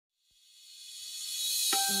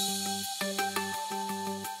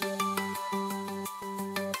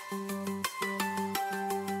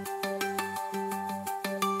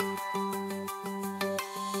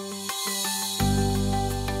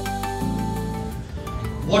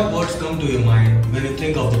What words come to your mind when you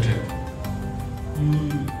think of the trip?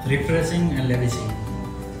 Refreshing and lavishing.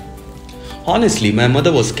 Honestly, my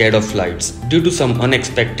mother was scared of flights due to some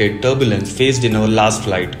unexpected turbulence faced in our last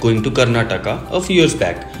flight going to Karnataka a few years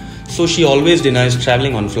back. So she always denies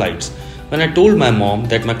traveling on flights. When I told my mom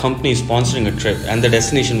that my company is sponsoring a trip and the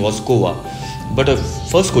destination was Goa, but her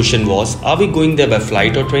first question was, are we going there by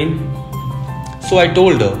flight or train? So I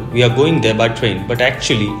told her we are going there by train, but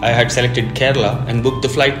actually I had selected Kerala and booked the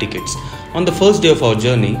flight tickets. On the first day of our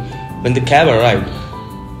journey, when the cab arrived,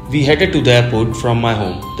 we headed to the airport from my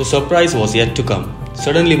home. The surprise was yet to come.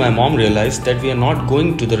 Suddenly my mom realized that we are not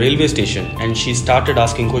going to the railway station and she started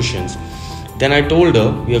asking questions. Then I told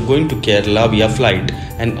her we are going to Kerala via flight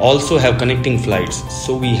and also have connecting flights,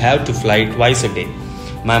 so we have to fly twice a day.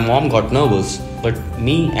 My mom got nervous, but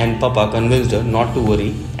me and Papa convinced her not to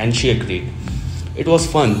worry and she agreed. It was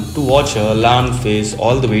fun to watch her alarmed face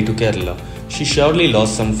all the way to Kerala. She surely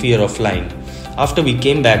lost some fear of flying. After we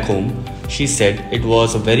came back home, she said it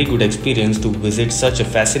was a very good experience to visit such a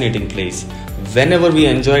fascinating place. Whenever we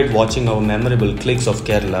enjoyed watching our memorable clips of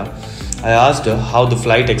Kerala, I asked her how the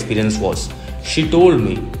flight experience was. She told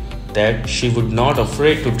me that she would not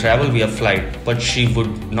afraid to travel via flight, but she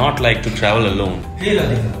would not like to travel alone. Hey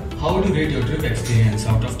Radhika, how would you rate your trip experience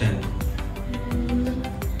out of 10?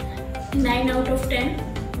 9 out of 10,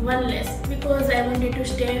 1 less because I wanted to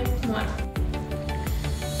stay more.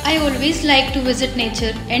 I always like to visit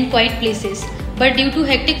nature and quiet places, but due to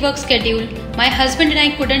hectic work schedule, my husband and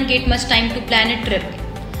I couldn't get much time to plan a trip.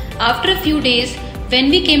 After a few days, when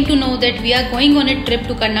we came to know that we are going on a trip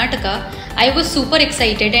to Karnataka, I was super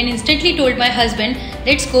excited and instantly told my husband,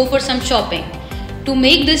 let's go for some shopping. To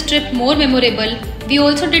make this trip more memorable, we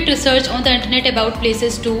also did research on the internet about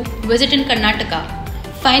places to visit in Karnataka.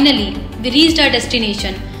 Finally, we reached our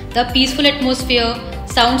destination. The peaceful atmosphere,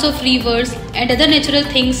 sounds of rivers and other natural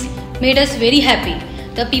things made us very happy.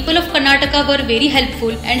 The people of Karnataka were very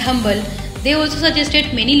helpful and humble. They also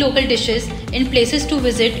suggested many local dishes and places to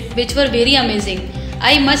visit which were very amazing.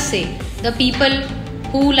 I must say, the people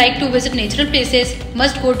who like to visit natural places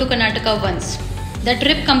must go to Karnataka once. The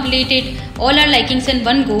trip completed all our likings in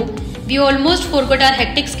one go. We almost forgot our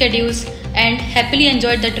hectic schedules and happily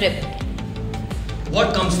enjoyed the trip.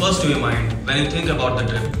 What comes first to your mind when you think about the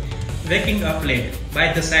trip? Waking up late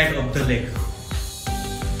by the side of the lake.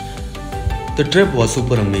 The trip was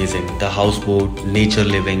super amazing. The houseboat, nature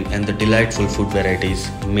living and the delightful food varieties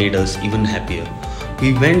made us even happier.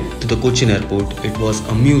 We went to the Cochin airport. It was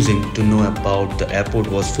amusing to know about the airport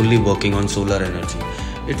was fully working on solar energy.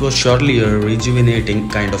 It was surely a rejuvenating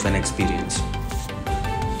kind of an experience.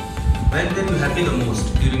 When were you happy the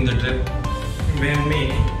most during the trip? When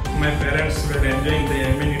my parents were enjoying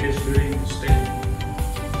the amenities during the stay.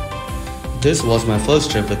 This was my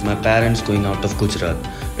first trip with my parents going out of Gujarat.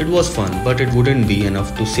 It was fun, but it wouldn't be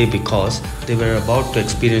enough to say because they were about to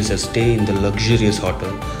experience a stay in the luxurious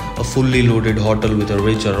hotel, a fully loaded hotel with a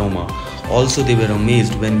rich aroma. Also, they were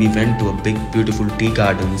amazed when we went to a big beautiful tea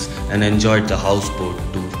gardens and enjoyed the houseboat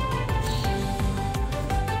tour.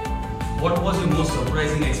 What was your most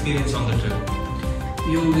surprising experience on the trip?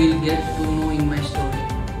 You will get to know in my story.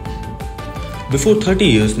 Before 30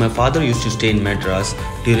 years, my father used to stay in Madras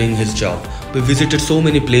during his job. We visited so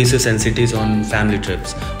many places and cities on family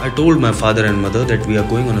trips. I told my father and mother that we are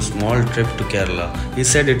going on a small trip to Kerala. He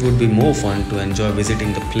said it would be more fun to enjoy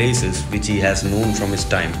visiting the places which he has known from his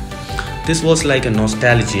time. This was like a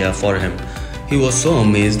nostalgia for him. He was so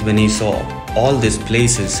amazed when he saw all these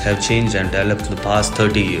places have changed and developed in the past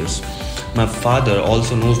 30 years. My father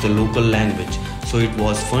also knows the local language, so it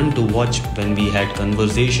was fun to watch when we had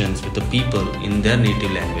conversations with the people in their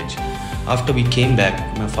native language. After we came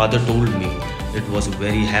back, my father told me it was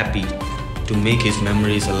very happy to make his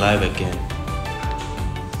memories alive again.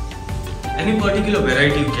 Any particular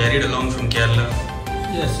variety you carried along from Kerala?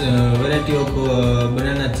 Yes, variety of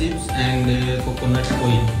banana chips and coconut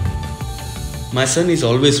oil. My son is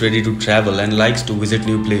always ready to travel and likes to visit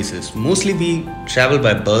new places. Mostly we travel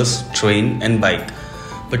by bus, train and bike.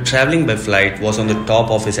 But traveling by flight was on the top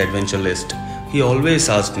of his adventure list. He always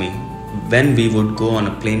asked me when we would go on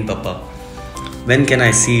a plane, Papa. When can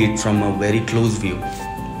I see it from a very close view?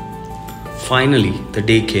 Finally, the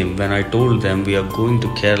day came when I told them we are going to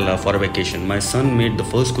Kerala for a vacation. My son made the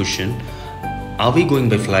first question, are we going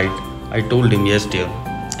by flight? I told him yes dear.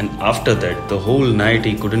 And after that, the whole night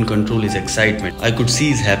he couldn't control his excitement. I could see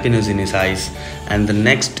his happiness in his eyes. And the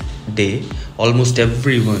next day, almost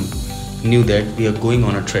everyone knew that we are going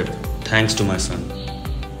on a trip, thanks to my son.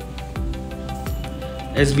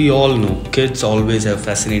 As we all know, kids always have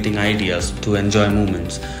fascinating ideas to enjoy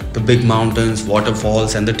moments. The big mountains,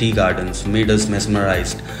 waterfalls, and the tea gardens made us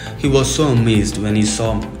mesmerized. He was so amazed when he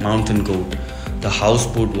saw mountain goat. The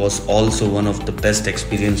houseboat was also one of the best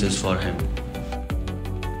experiences for him.